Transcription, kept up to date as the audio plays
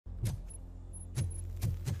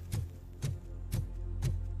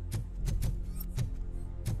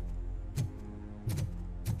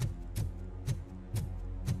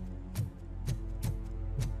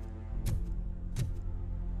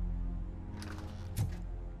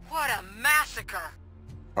What a massacre!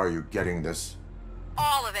 Are you getting this?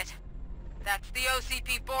 All of it. That's the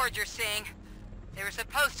OCP board you're seeing. They were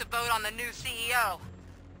supposed to vote on the new CEO.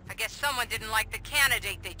 I guess someone didn't like the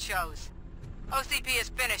candidate they chose. OCP is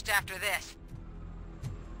finished after this.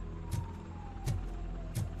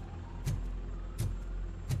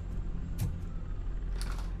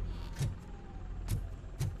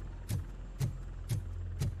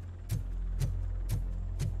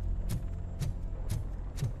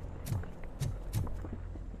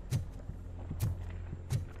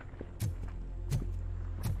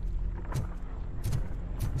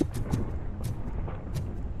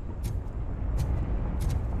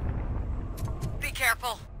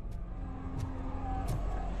 Careful.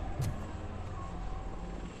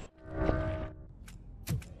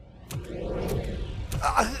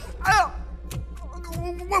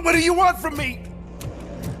 What do you want from me?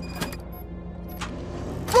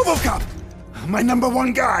 Robocop! My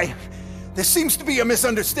 #1 guy. There seems to be a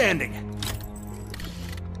misunderstanding.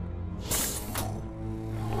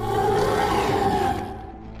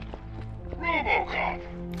 Robocop,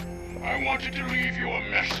 I wanted to leave you a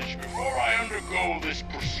message before I undergo this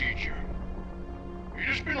procedure. It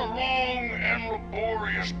has been a long and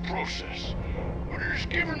laborious process, but it has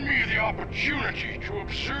given me the opportunity to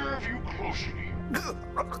observe you closely.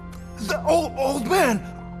 The old man!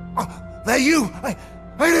 That you? I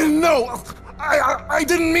didn't know! I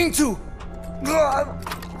didn't mean to!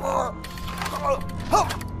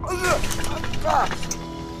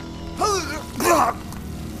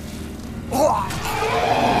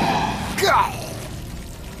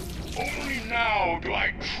 Only now do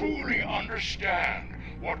I truly understand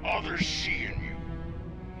what others see in you.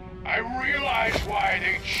 I realize why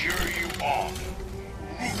they cheer you on,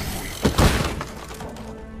 root for you.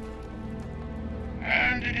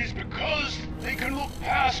 And it is because they can look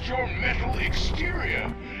past your mental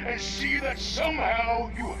exterior and see that somehow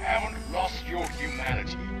you haven't lost your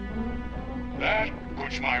humanity. That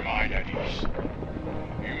puts my mind at ease.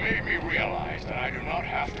 You made me realize that I do not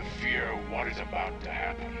have to fear what is about to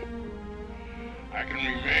happen. I can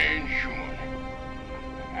remain human,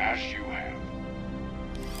 as you have.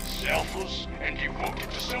 Selfless and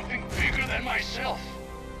devoted to something bigger than myself.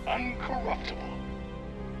 Uncorruptible.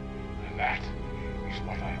 And that is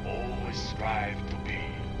what I always strive to be.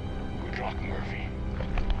 Good luck, Murphy.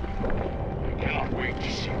 I cannot wait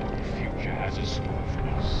to see what the future has in store for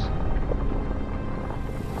us.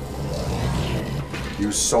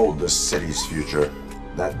 You sold the city's future.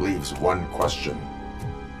 That leaves one question.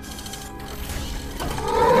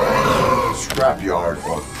 Scrapyard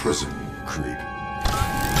or prison, creep?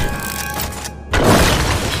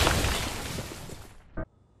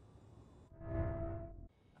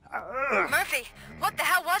 Murphy, what the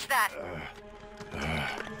hell was that?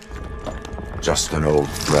 Just an old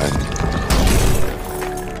friend.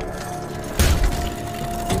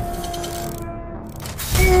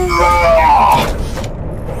 Do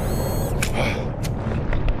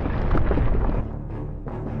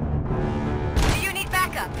you need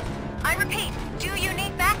backup? I repeat, do you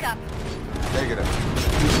need backup? Negative.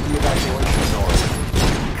 Use the evacuation door.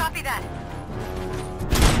 Copy that.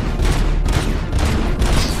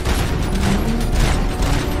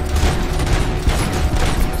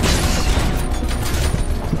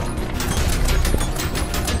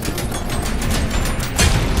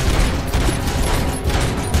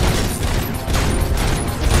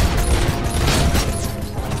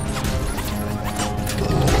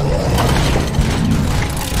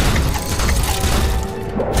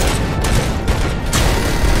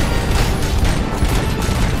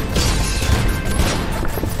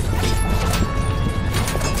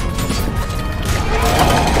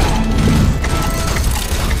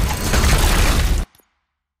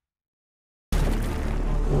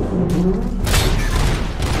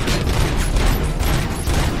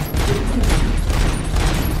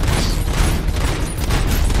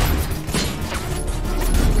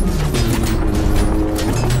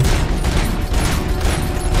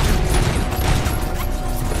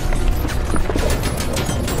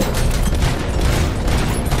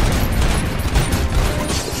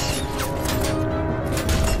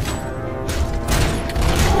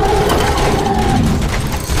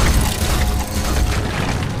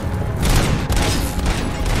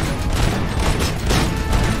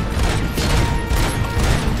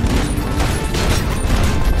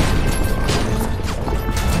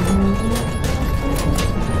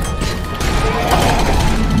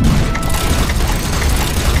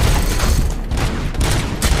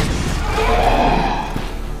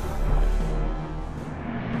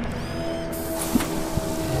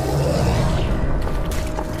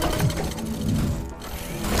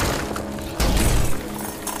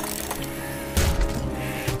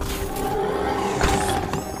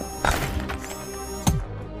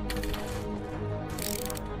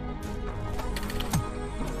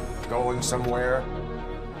 somewhere?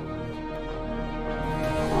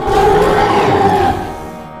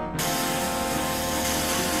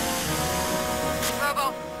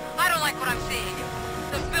 Robo, I don't like what I'm seeing.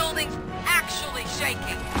 The building's actually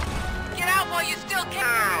shaking. Get out while you still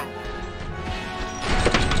can.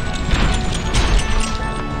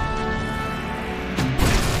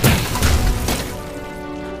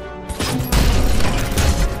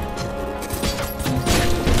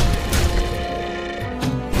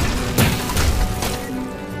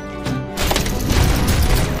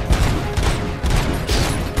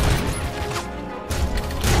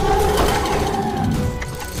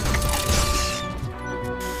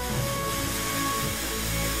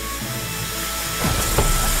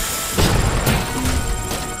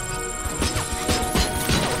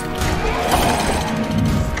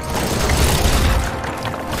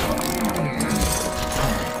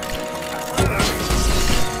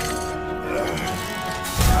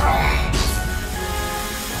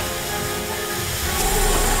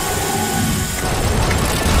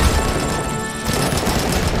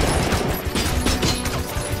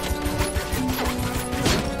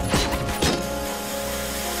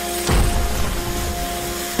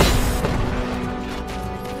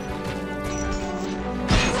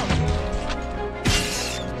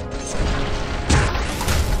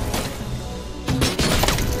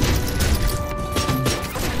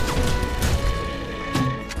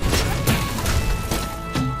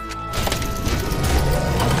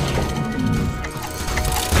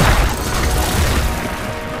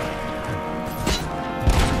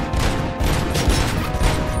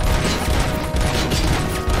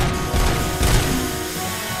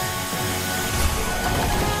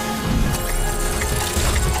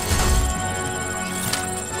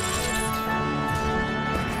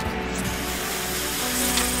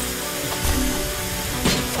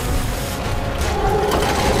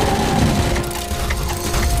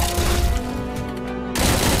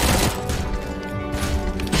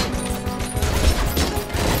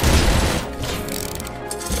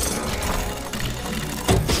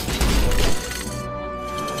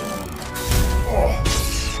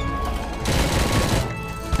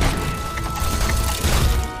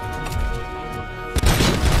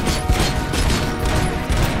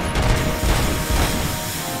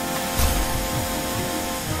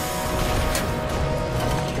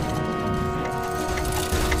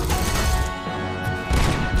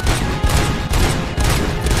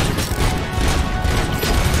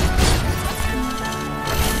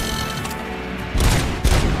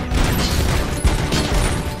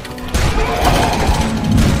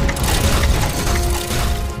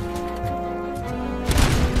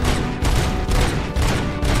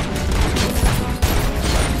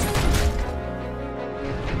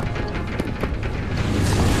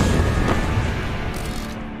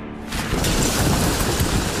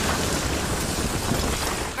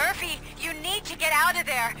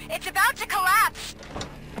 It's about to collapse!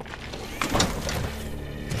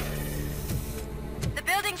 The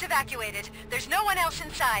building's evacuated. There's no one else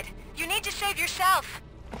inside. You need to save yourself.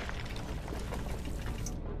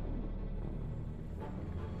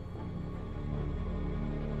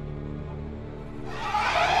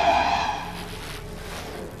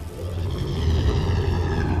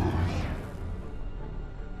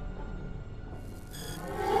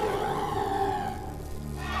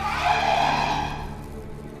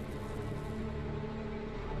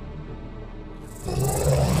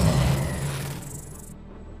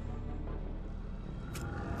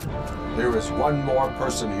 There is one more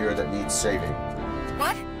person here that needs saving.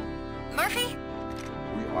 What? Murphy?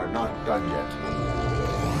 We are not done yet.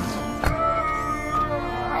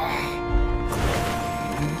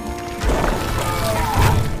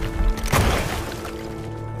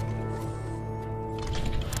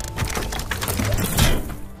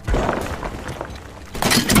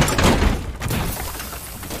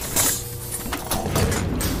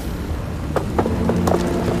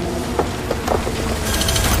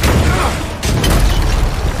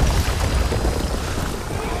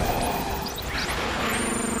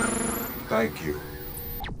 Thank you.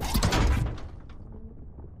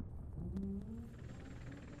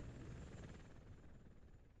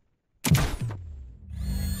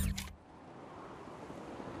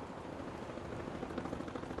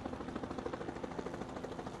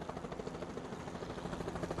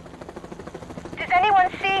 Does anyone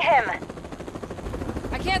see him?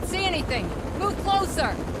 I can't see anything. Move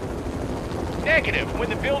closer. Negative. When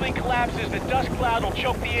the building collapses, the dust cloud will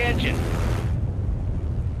choke the engine.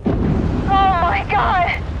 Oh my God!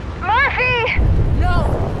 Murphy! No!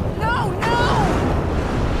 No! No!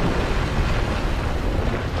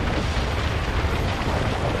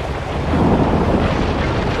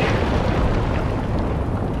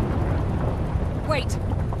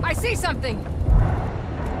 something!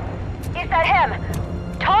 Is that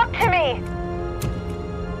him? Talk to me!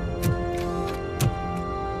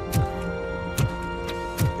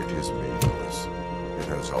 It is me, Lewis. It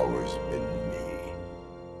has always been me.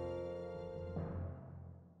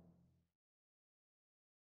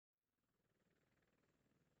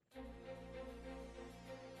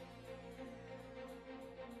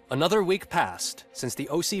 Another week passed since the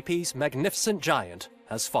OCP's magnificent giant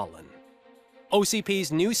has fallen.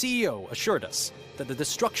 OCP's new CEO assured us that the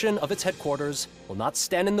destruction of its headquarters will not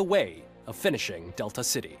stand in the way of finishing Delta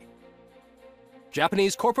City.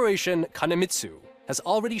 Japanese corporation Kanemitsu has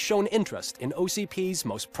already shown interest in OCP's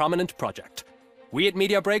most prominent project. We at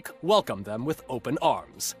Media Break welcome them with open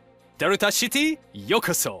arms. Delta City,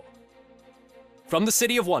 yokoso! From the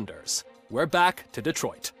City of Wonders, we're back to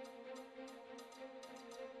Detroit.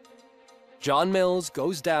 John Mills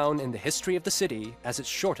goes down in the history of the city as its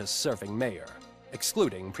shortest-serving mayor,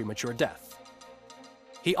 excluding premature death.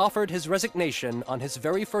 He offered his resignation on his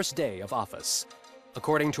very first day of office.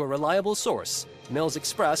 According to a reliable source, Mills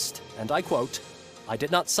expressed, and I quote, "I did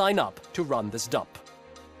not sign up to run this dump."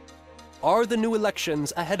 Are the new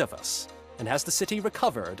elections ahead of us? And has the city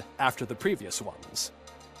recovered after the previous ones?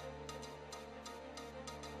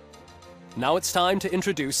 Now it's time to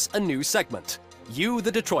introduce a new segment, You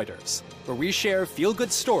the Detroiters, where we share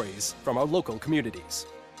feel-good stories from our local communities.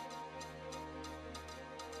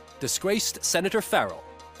 Disgraced Senator Farrell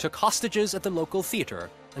took hostages at the local theater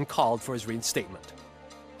and called for his reinstatement.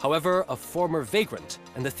 However, a former vagrant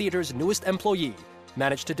and the theater's newest employee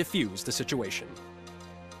managed to defuse the situation.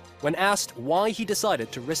 When asked why he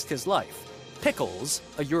decided to risk his life, Pickles,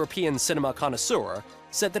 a European cinema connoisseur,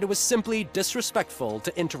 said that it was simply disrespectful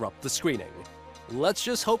to interrupt the screening. Let's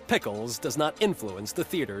just hope Pickles does not influence the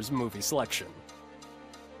theater's movie selection.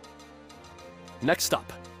 Next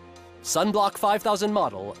up, Sunblock 5000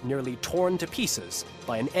 model nearly torn to pieces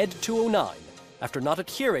by an ED 209 after not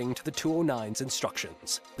adhering to the 209's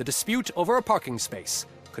instructions. The dispute over a parking space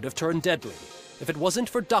could have turned deadly if it wasn't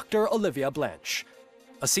for Dr. Olivia Blanche,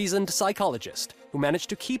 a seasoned psychologist who managed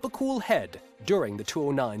to keep a cool head during the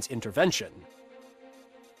 209's intervention.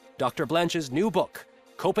 Dr. Blanche's new book,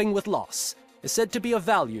 Coping with Loss, is said to be of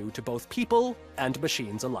value to both people and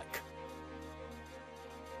machines alike.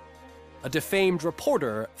 A defamed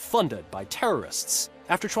reporter funded by terrorists.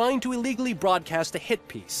 After trying to illegally broadcast a hit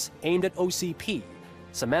piece aimed at OCP,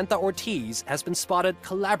 Samantha Ortiz has been spotted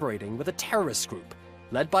collaborating with a terrorist group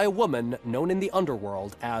led by a woman known in the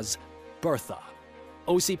underworld as Bertha.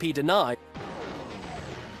 OCP denied.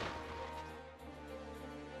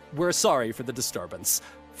 We're sorry for the disturbance.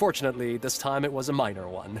 Fortunately, this time it was a minor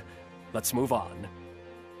one. Let's move on.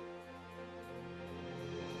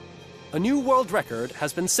 A new world record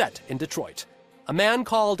has been set in Detroit. A man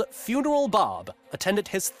called Funeral Bob attended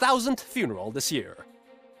his 1000th funeral this year.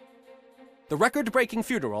 The record-breaking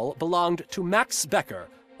funeral belonged to Max Becker,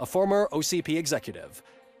 a former OCP executive.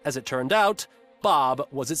 As it turned out, Bob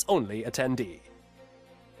was its only attendee.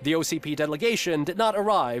 The OCP delegation did not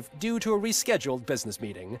arrive due to a rescheduled business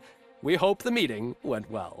meeting. We hope the meeting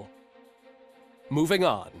went well. Moving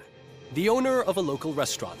on. The owner of a local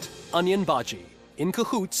restaurant, Onion Baji, in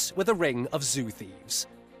cahoots with a ring of zoo thieves.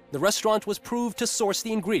 The restaurant was proved to source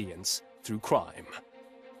the ingredients through crime.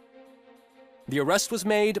 The arrest was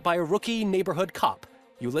made by a rookie neighborhood cop,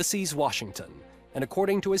 Ulysses Washington, and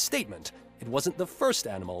according to his statement, it wasn't the first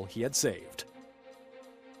animal he had saved.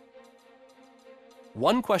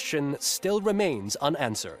 One question still remains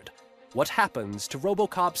unanswered. What happens to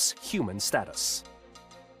Robocop's human status?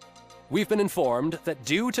 We've been informed that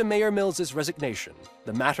due to Mayor Mills's resignation,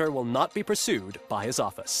 the matter will not be pursued by his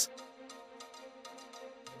office.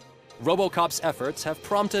 Robocop's efforts have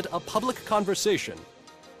prompted a public conversation.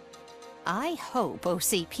 I hope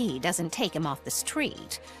OCP doesn't take him off the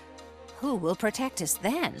street. Who will protect us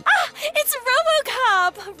then? Ah! It's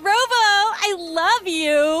Robocop! Robo, I love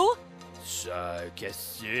you!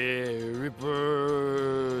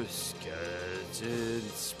 Reaper, skeleton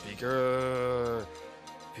speaker,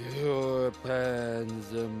 pure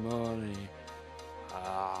pandemonium.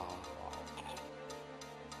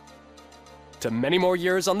 To many more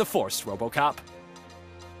years on the force, Robocop.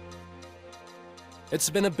 It's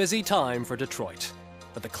been a busy time for Detroit,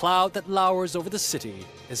 but the cloud that lowers over the city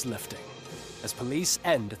is lifting as police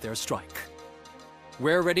end their strike.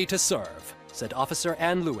 We're ready to serve, said Officer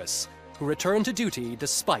Ann Lewis, who returned to duty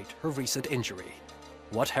despite her recent injury.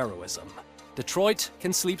 What heroism. Detroit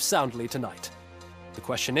can sleep soundly tonight. The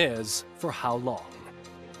question is, for how long?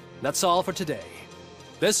 That's all for today.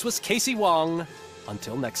 This was Casey Wong.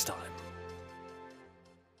 Until next time.